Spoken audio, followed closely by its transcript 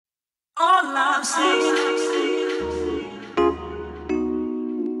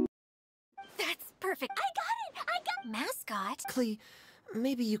That's perfect. I got it! I got mascot. Klee,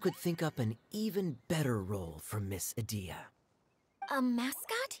 maybe you could think up an even better role for Miss Adia. A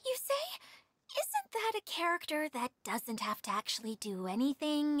mascot, you say? Isn't that a character that doesn't have to actually do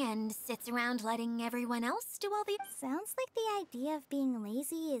anything and sits around letting everyone else do all the— Sounds like the idea of being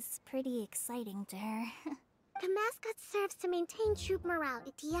lazy is pretty exciting to her. The mascot serves to maintain troop morale,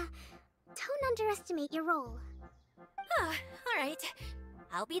 Adia. Don't underestimate your role. Ah, alright.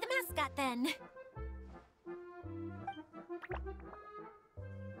 I'll be the mascot then.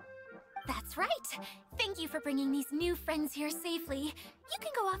 That's right! Thank you for bringing these new friends here safely. You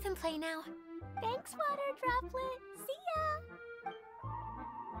can go off and play now. Thanks, Water Droplet. See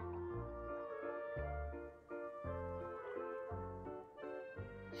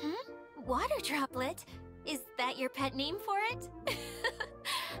ya! Water Droplet? Is that your pet name for it?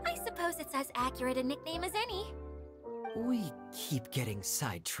 I suppose it's as accurate a nickname as any. We keep getting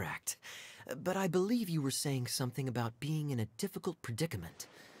sidetracked, but I believe you were saying something about being in a difficult predicament.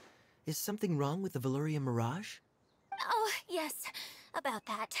 Is something wrong with the Veluria Mirage? Oh, yes, about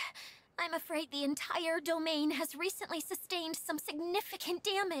that. I'm afraid the entire domain has recently sustained some significant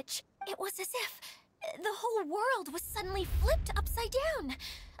damage. It was as if the whole world was suddenly flipped upside down.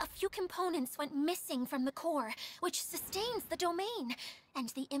 A few components went missing from the core, which sustains the domain, and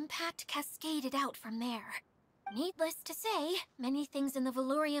the impact cascaded out from there. Needless to say, many things in the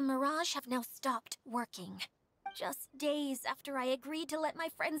Veluria Mirage have now stopped working. Just days after I agreed to let my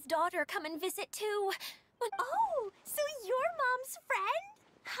friend's daughter come and visit too. Oh, so you're Mom's friend?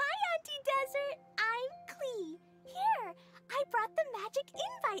 Hi, Auntie Desert. I'm Klee. Here, I brought the magic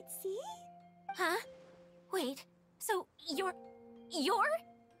invite, see? Huh? Wait, so you're...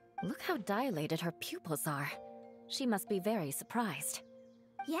 Look how dilated her pupils are. She must be very surprised.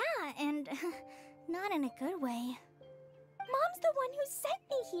 Yeah, and not in a good way. Mom's the one who sent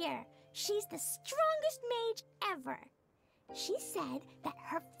me here. She's the strongest mage ever. She said that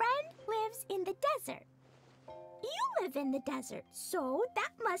her friend lives in the desert. You live in the desert, so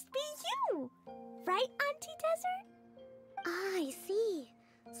that must be you. Right, Auntie Desert? Ah, I see.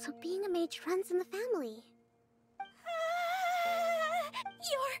 So being a mage runs in the family.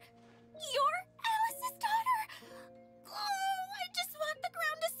 You're Alice's daughter? Oh, I just want the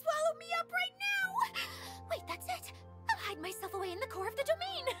ground to swallow me up right now. Wait, that's it. I'll hide myself away in the core of the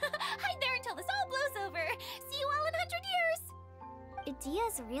domain. Hide there until this all blows over. See you all in 100 years.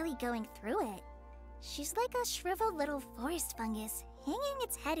 Adia's really going through it. She's like a shriveled little forest fungus, hanging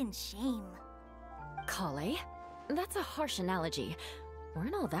its head in shame. Kale? That's a harsh analogy.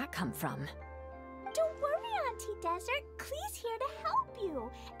 Where'd all that come from? Don't worry, Auntie Desert. Klee's here to help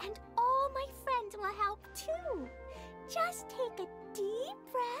you. And all my friends will help too. Just take a deep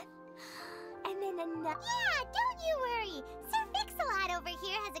breath. And then another... Yeah, don't you worry. Sir Fix-a-Lot over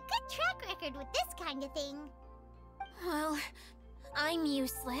here has a good track record with this kind of thing. Well, I'm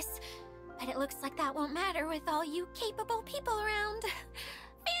useless. But it looks like that won't matter with all you capable people around.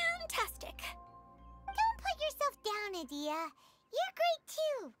 Fantastic. Don't put yourself down, Adia. You're great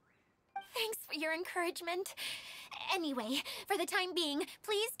too. Thanks for your encouragement. Anyway, for the time being,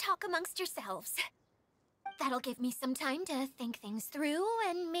 please talk amongst yourselves. That'll give me some time to think things through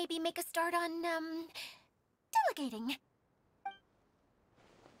and maybe make a start on, delegating.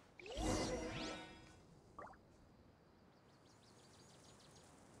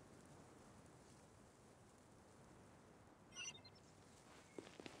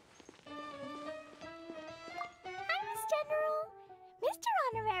 General. Mr.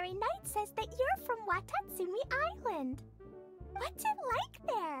 Honorary Knight says that you're from Watatsumi Island. What's it like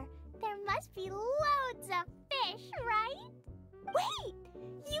there? There must be loads of fish, right? Wait!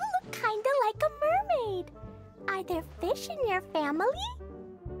 You look kinda like a mermaid. Are there fish in your family?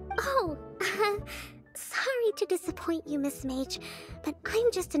 Oh, sorry to disappoint you, Miss Mage, but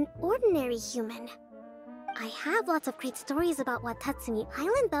I'm just an ordinary human. I have lots of great stories about Watatsumi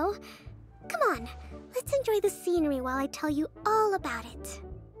Island, though. Come on, let's enjoy the scenery while I tell you all about it.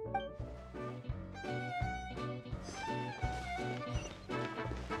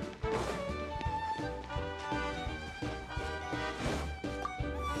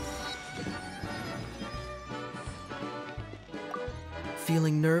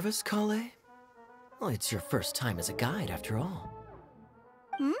 Feeling nervous, Kale? Well, it's your first time as a guide, after all.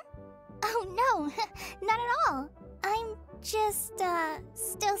 Oh no, not at all. I'm just,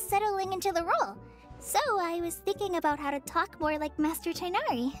 still settling into the role. So I was thinking about how to talk more like Master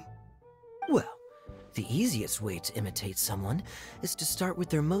Tighnari. Well, the easiest way to imitate someone is to start with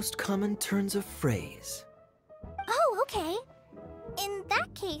their most common turns of phrase. Oh, okay. In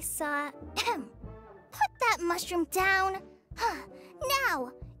that case, put that mushroom down.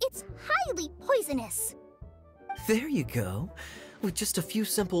 Now, it's highly poisonous. There you go. With just a few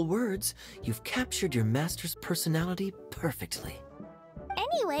simple words, you've captured your master's personality perfectly.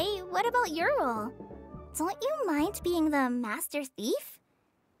 Anyway, what about your role? Don't you mind being the master thief?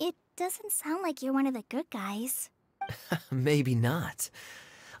 It doesn't sound like you're one of the good guys. Maybe not.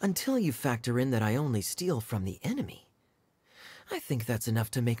 Until you factor in that I only steal from the enemy. I think that's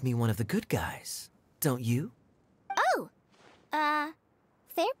enough to make me one of the good guys. Don't you? Oh!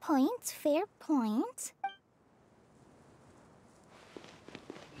 Fair point, fair point.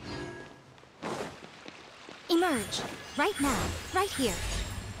 Emerge. Right now. Right here.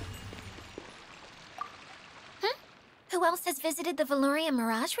 Who else has visited the Veloria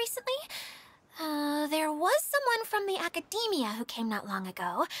Mirage recently? There was someone from the academia who came not long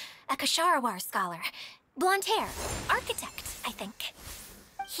ago. A Kasharawar scholar. Blonde hair. Architect, I think.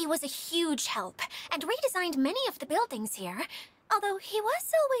 He was a huge help, and redesigned many of the buildings here. Although he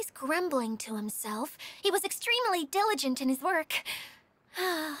was always grumbling to himself, he was extremely diligent in his work.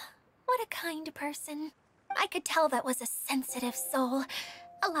 What a kind person. I could tell that was a sensitive soul.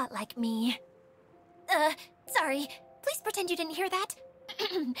 A lot like me. Sorry. Please pretend you didn't hear that.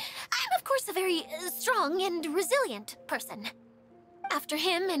 I'm, of course, a very strong and resilient person. After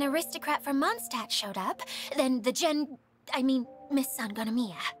him, an aristocrat from Mondstadt showed up, then Miss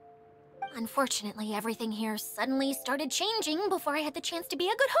Sangonomiya. Unfortunately, everything here suddenly started changing before I had the chance to be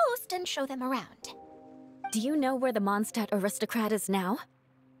a good host and show them around. Do you know where the Mondstadt aristocrat is now?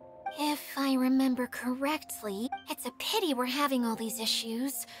 If I remember correctly, it's a pity we're having all these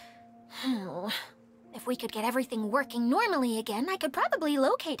issues. If we could get everything working normally again, I could probably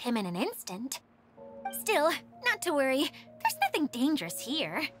locate him in an instant. Still, not to worry. There's nothing dangerous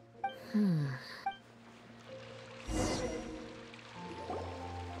here.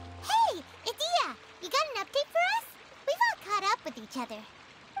 Hey, Idia! You got an update for us? We've all caught up with each other.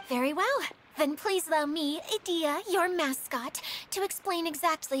 Very well. Then please allow me, Idia, your mascot, to explain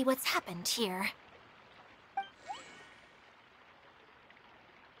exactly what's happened here.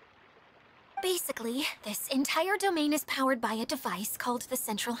 Basically, this entire domain is powered by a device called the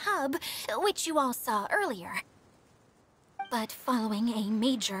Central Hub, which you all saw earlier. But following a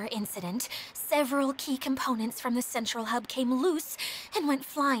major incident, several key components from the Central Hub came loose and went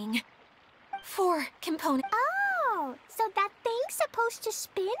flying. 4 components. Oh, so that thing's supposed to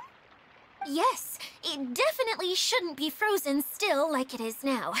spin? Yes, it definitely shouldn't be frozen still like it is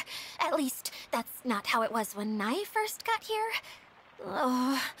now. At least, that's not how it was when I first got here.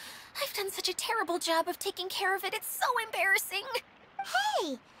 Oh, I've done such a terrible job of taking care of it. It's so embarrassing.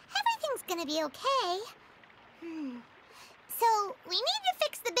 Hey, everything's gonna be okay. So, we need to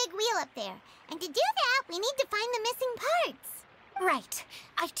fix the big wheel up there. And to do that, we need to find the missing parts. Right.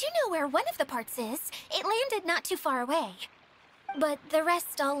 I do know where one of the parts is. It landed not too far away. But the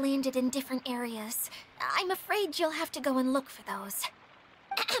rest all landed in different areas. I'm afraid you'll have to go and look for those.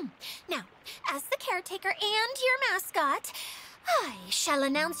 Now, as the caretaker and your mascot, I shall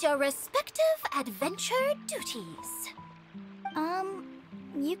announce your respective adventure duties.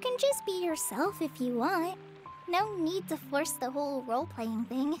 You can just be yourself if you want. No need to force the whole role-playing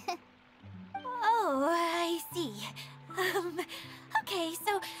thing. Oh, I see. Okay,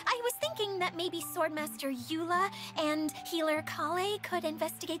 so I was thinking that maybe Swordmaster Eula and Healer Kale could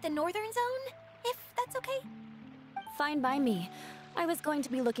investigate the Northern Zone, if that's okay? Fine by me. I was going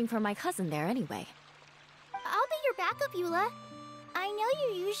to be looking for my cousin there anyway. I'll be your backup, Eula. I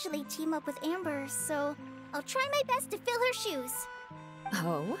know you usually team up with Amber, so I'll try my best to fill her shoes.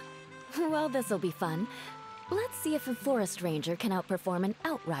 Oh? Well, this'll be fun. Let's see if a forest ranger can outperform an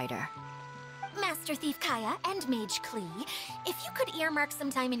outrider. Master Thief Kaya and Mage Klee, if you could earmark some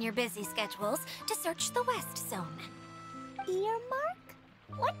time in your busy schedules to search the West Zone. Earmark?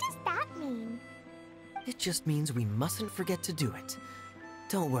 What does that mean? It just means we mustn't forget to do it.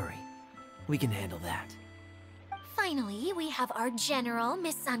 Don't worry. We can handle that. Finally, we have our General,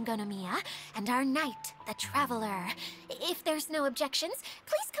 Miss Sangonomiya, and our Knight, the Traveler. If there's no objections,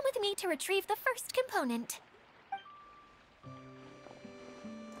 please come with me to retrieve the first component.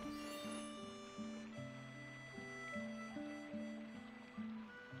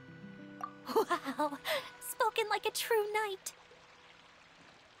 Wow, spoken like a true knight.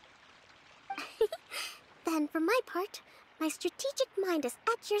 Then, for my part, my strategic mind is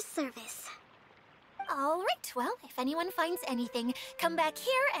at your service. All right, well, if anyone finds anything, come back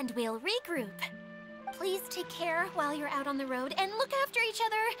here and we'll regroup. Please take care while you're out on the road and look after each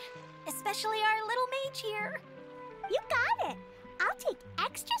other, especially our little mage here. You got it! I'll take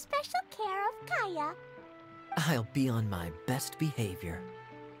extra special care of Kaya. I'll be on my best behavior.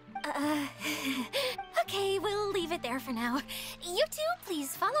 Okay, we'll leave it there for now. You two,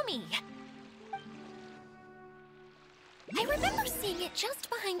 please follow me. I remember seeing it just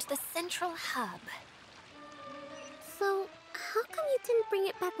behind the central hub. So, how come you didn't bring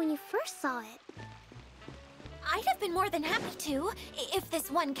it back when you first saw it? I'd have been more than happy to, if this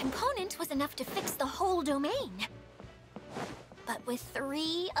one component was enough to fix the whole domain. But with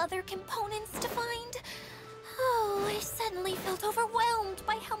 3 other components to find, oh, I suddenly felt overwhelmed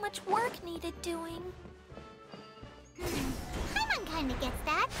by how much work needed doing. Paimon kinda gets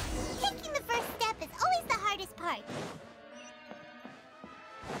that. Taking the first step is always the hardest part.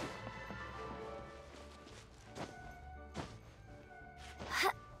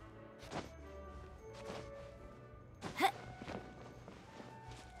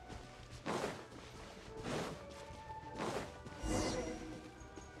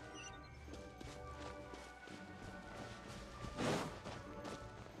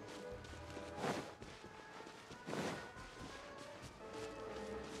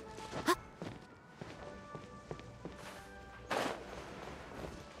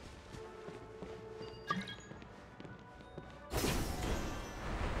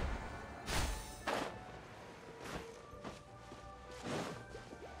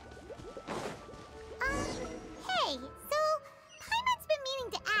 Hey, so Paimon's been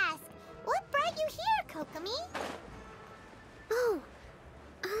meaning to ask, what brought you here, Kokomi? Oh,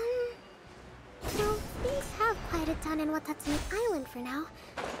 well, things have quieted down in Watatsumi Island for now.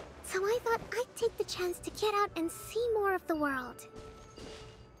 So I thought I'd take the chance to get out and see more of the world.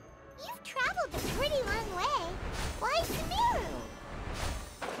 You've traveled a pretty long way. Why Sumeru?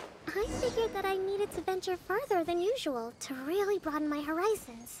 I figured that I needed to venture further than usual to really broaden my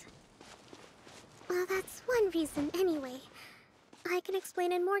horizons. Well, that's one reason anyway. I can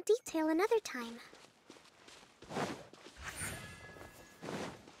explain in more detail another time.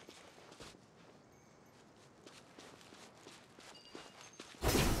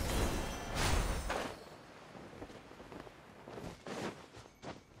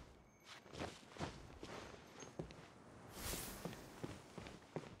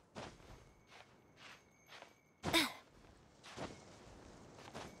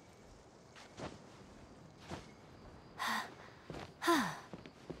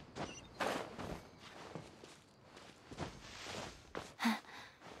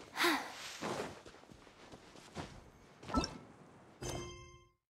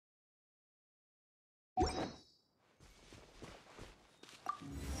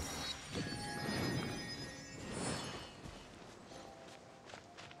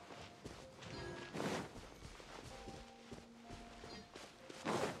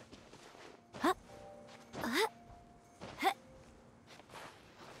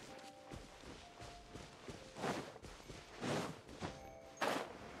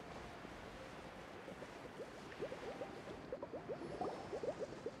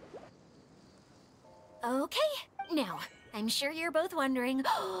 Okay, now, I'm sure you're both wondering,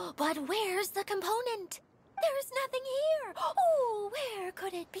 but where's the component? There's nothing here. Oh, where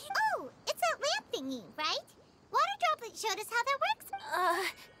could it be? Oh, it's that lamp thingy, right? Water Droplet showed us how that works.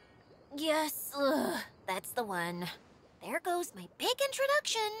 Yes, that's the one. There goes my big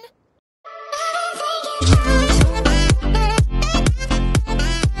introduction.